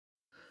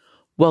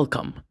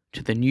Welcome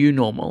to the new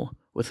normal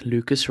with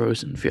Lucas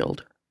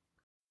Rosenfield.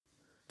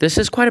 This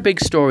is quite a big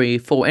story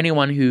for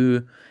anyone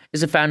who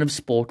is a fan of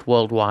sport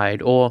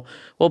worldwide, or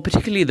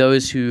particularly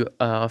those who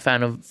are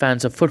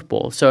fans of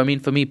football. So,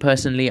 for me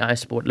personally, I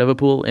support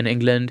Liverpool in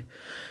England.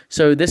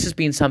 So this has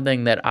been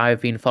something that I've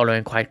been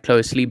following quite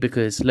closely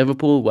because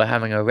Liverpool were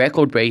having a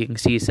record-breaking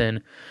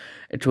season.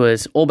 It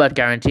was all but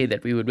guaranteed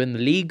that we would win the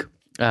league.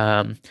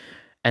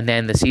 And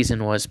then the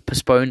season was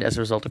postponed as a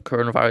result of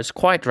coronavirus,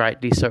 quite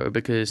rightly so,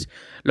 because,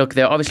 look,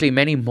 there are obviously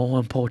many more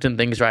important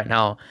things right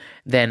now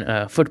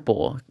than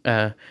football,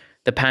 the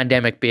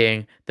pandemic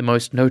being the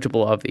most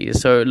notable of these.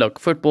 So, look,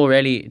 football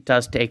really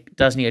does need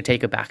to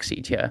take a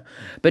backseat here.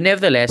 But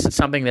nevertheless, it's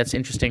something that's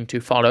interesting to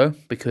follow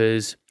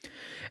because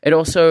it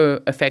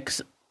also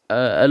affects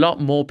a lot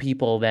more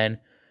people than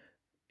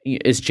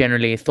is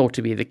generally thought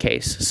to be the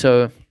case.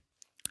 So,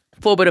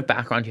 for a bit of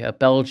background here,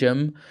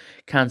 Belgium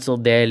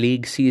cancelled their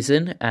league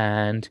season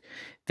and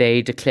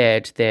they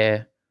declared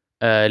their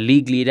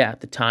league leader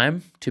at the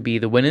time to be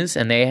the winners,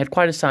 and they had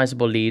quite a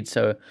sizable lead,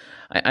 so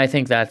I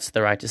think that's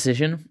the right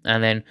decision.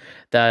 And then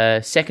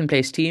the second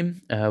place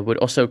team would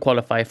also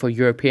qualify for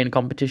European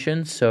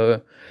competition.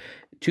 So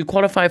to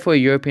qualify for a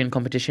European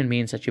competition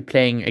means that you're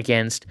playing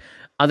against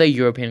other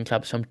European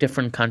clubs from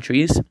different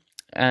countries,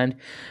 and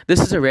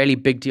this is a really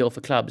big deal for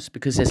clubs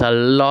because there's a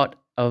lot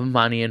of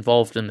money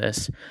involved in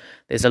this.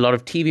 There's a lot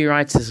of TV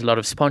rights, there's a lot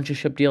of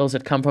sponsorship deals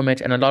that come from it,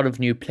 and a lot of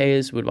new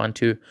players would want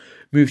to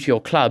move to your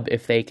club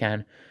if they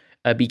can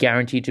be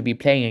guaranteed to be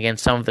playing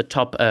against some of the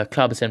top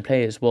clubs and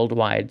players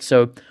worldwide.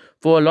 So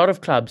for a lot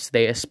of clubs,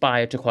 they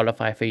aspire to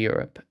qualify for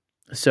Europe.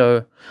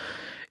 So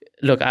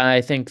look,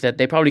 I think that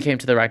they probably came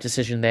to the right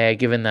decision there,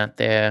 given that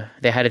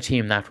they had a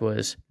team that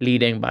was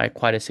leading by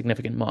quite a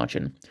significant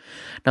margin.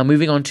 Now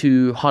moving on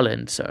to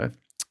Holland. So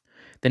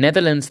the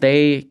Netherlands,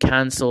 they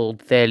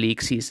cancelled their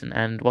league season,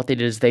 and what they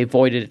did is they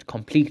voided it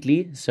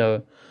completely.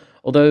 So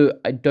although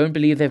I don't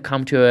believe they've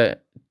come to a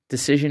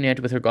decision yet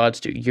with regards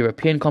to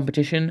European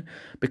competition,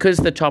 because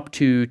the top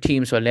two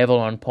teams were level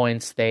on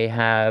points, they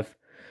have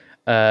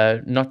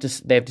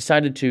they've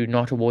decided to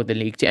not award the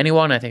league to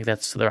anyone. I think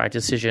that's the right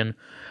decision.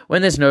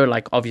 When there's no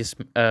obvious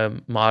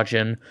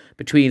margin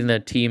between the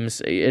teams,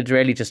 it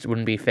really just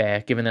wouldn't be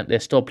fair, given that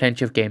there's still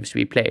plenty of games to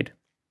be played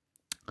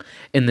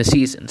in the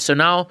season. So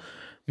now,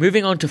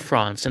 moving on to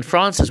France, and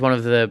France is one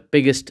of the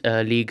biggest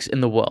leagues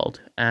in the world,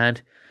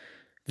 and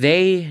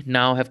they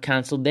now have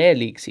cancelled their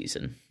league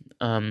season.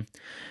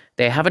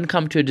 They haven't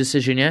come to a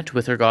decision yet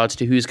with regards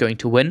to who's going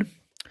to win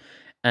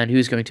and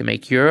who's going to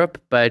make Europe,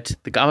 but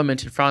the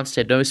government in France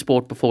said no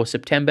sport before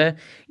September,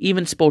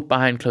 even sport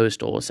behind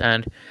closed doors.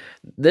 And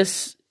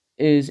this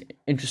is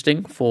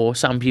interesting for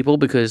some people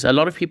because a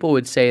lot of people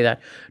would say that,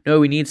 no,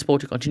 we need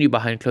sport to continue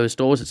behind closed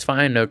doors. It's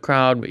fine, no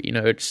crowd, but,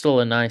 it's still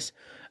a nice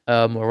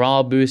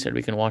morale boost that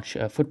we can watch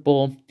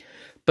football.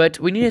 But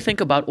we need to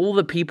think about all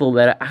the people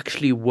that are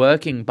actually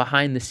working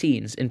behind the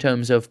scenes in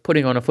terms of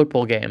putting on a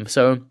football game.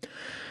 So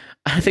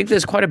I think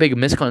there's quite a big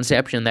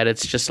misconception that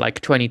it's just like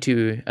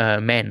 22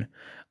 men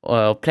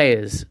or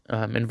players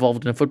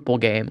involved in a football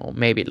game, or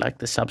maybe like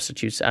the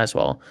substitutes as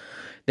well.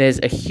 There's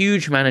a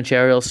huge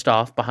managerial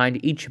staff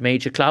behind each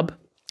major club,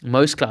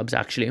 most clubs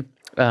actually.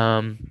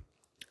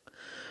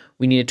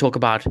 We need to talk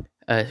about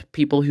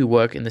people who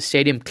work in the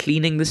stadium,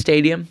 cleaning the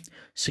stadium,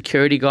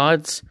 security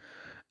guards.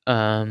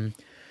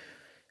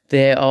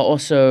 There are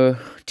also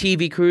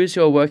TV crews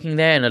who are working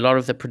there, and a lot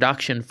of the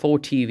production for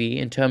TV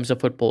in terms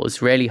of football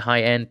is really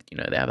high end.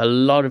 They have a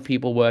lot of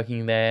people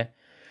working there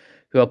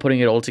who are putting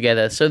it all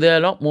together. So there are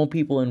a lot more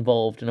people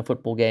involved in a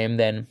football game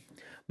than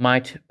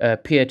might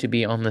appear to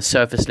be on the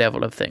surface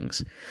level of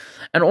things.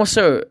 And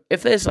also,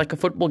 if there's a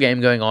football game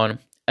going on,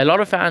 a lot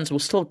of fans will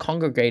still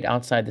congregate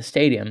outside the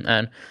stadium,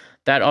 and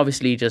that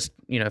obviously just,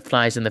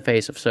 flies in the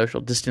face of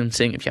social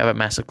distancing if you have a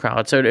massive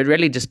crowd. So it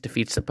really just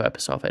defeats the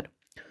purpose of it.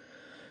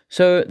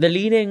 So the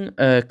leading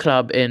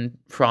club in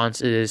France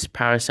is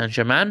Paris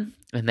Saint-Germain,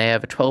 and they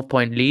have a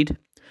 12-point lead.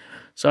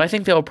 So I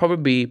think they'll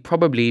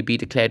probably be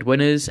declared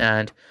winners,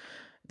 and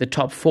the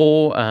top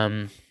four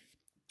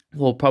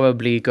will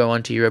probably go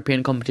on to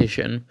European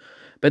competition.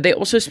 But they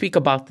also speak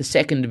about the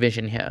second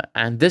division here,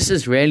 and this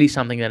is really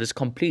something that is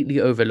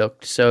completely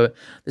overlooked. So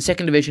the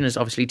second division is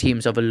obviously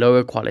teams of a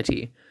lower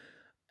quality,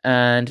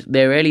 and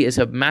there really is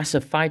a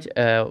massive fight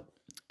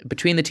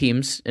between the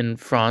teams in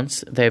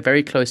France. They're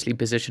very closely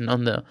positioned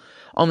on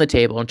the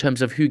table in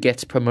terms of who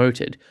gets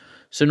promoted.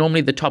 So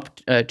normally the top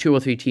 2 or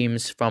 3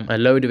 teams from a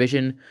low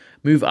division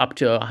move up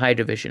to a high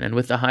division, and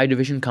with the high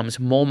division comes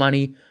more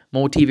money,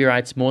 more TV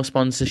rights, more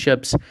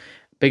sponsorships,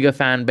 bigger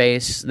fan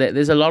base.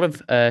 There's a lot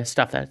of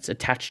stuff that's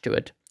attached to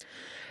it.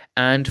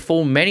 And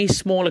for many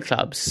smaller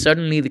clubs,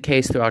 certainly the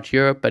case throughout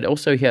Europe, but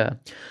also here,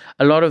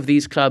 a lot of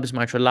these clubs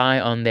might rely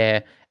on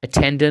their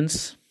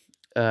attendance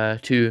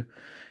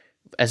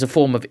as a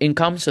form of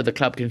income so the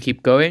club can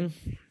keep going.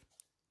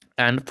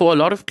 And for a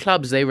lot of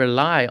clubs, they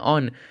rely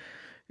on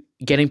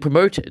getting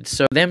promoted.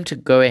 So for them to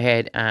go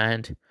ahead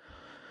and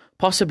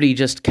possibly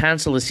just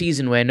cancel a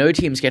season where no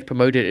teams get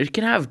promoted, it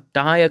can have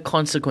dire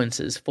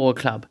consequences for a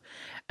club.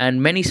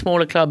 And many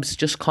smaller clubs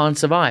just can't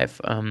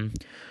survive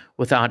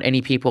without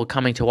any people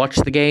coming to watch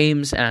the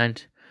games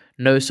and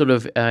no sort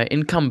of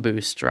income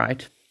boost,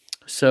 right?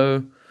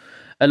 So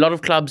a lot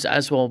of clubs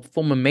as well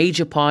form a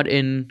major part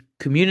in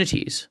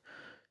communities.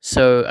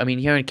 So, I mean,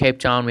 here in Cape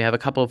Town, we have a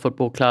couple of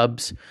football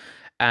clubs,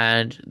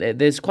 and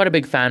there's quite a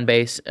big fan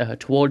base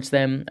towards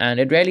them, and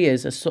it really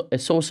is a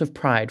source of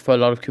pride for a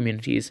lot of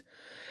communities.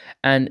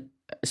 And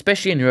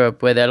especially in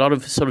Europe, where there are a lot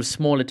of sort of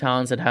smaller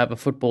towns that have a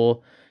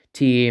football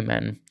team,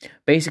 and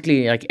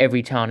basically like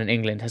every town in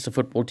England has a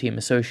football team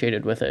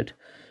associated with it.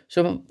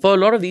 So for a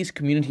lot of these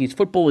communities,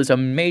 football is a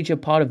major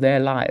part of their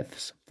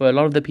lives. For a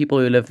lot of the people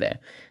who live there,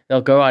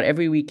 they'll go out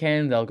every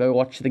weekend, they'll go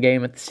watch the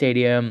game at the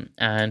stadium,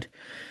 and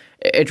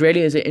it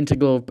really is an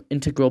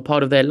integral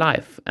part of their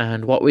life.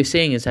 And what we're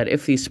seeing is that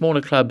if these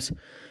smaller clubs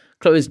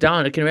close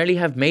down, it can really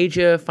have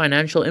major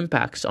financial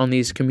impacts on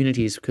these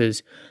communities,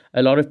 because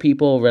a lot of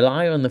people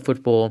rely on the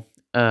football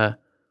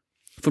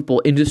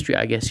industry,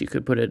 I guess you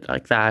could put it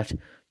like that,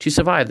 to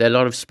survive. There are a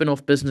lot of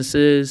spin-off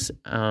businesses.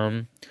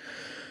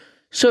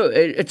 So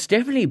it's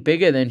definitely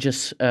bigger than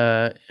just,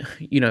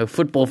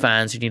 football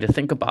fans who need to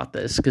think about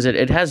this, because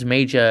it has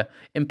major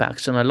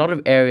impacts on a lot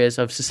of areas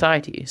of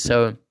society.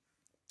 So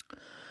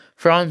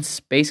France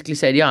basically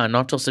said,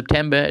 not till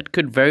September. It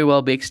could very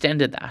well be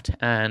extended that.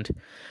 And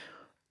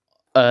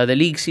the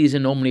league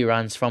season normally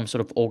runs from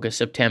sort of August,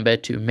 September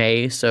to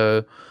May.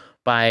 So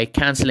by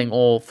cancelling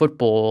all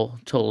football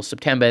till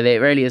September, there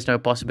really is no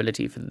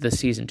possibility for the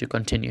season to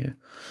continue.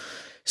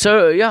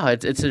 So,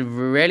 it's a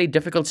really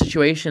difficult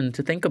situation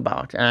to think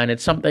about. And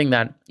it's something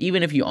that,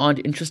 even if you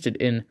aren't interested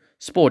in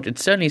sport,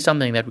 it's certainly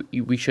something that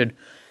we should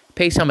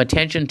pay some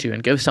attention to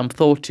and give some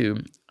thought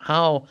to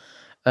how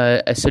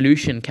a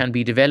solution can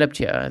be developed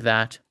here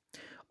that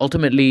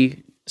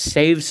ultimately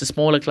saves the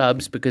smaller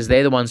clubs, because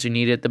they're the ones who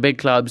need it. The big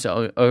clubs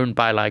are owned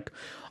by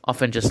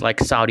often just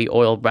Saudi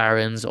oil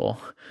barons or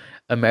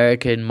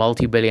American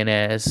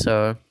multi-billionaires.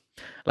 So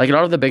a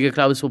lot of the bigger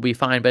clubs will be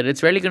fine, but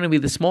it's really going to be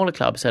the smaller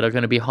clubs that are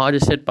going to be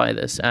hardest hit by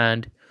this.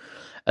 And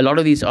a lot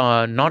of these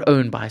are not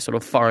owned by sort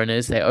of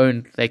foreigners.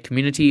 They're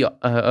community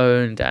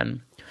owned,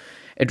 and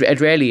it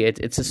really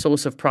it's a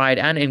source of pride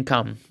and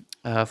income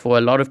for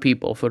a lot of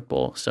people,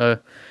 football. So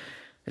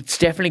it's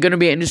definitely going to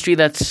be an industry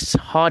that's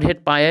hard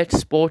hit by it,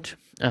 sport,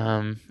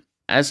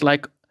 as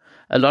like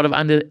a lot of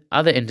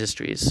other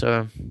industries.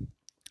 So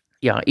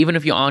even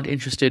if you aren't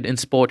interested in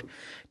sport,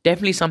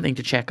 definitely something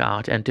to check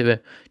out and to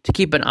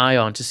keep an eye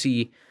on, to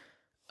see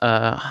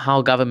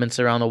how governments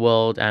around the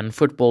world and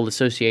football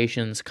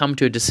associations come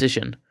to a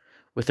decision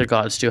with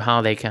regards to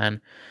how they can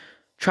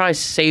try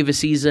save a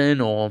season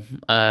or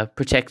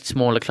protect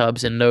smaller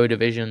clubs in lower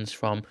divisions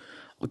from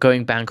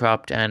going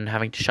bankrupt and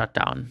having to shut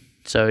down.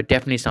 So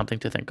definitely something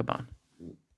to think about.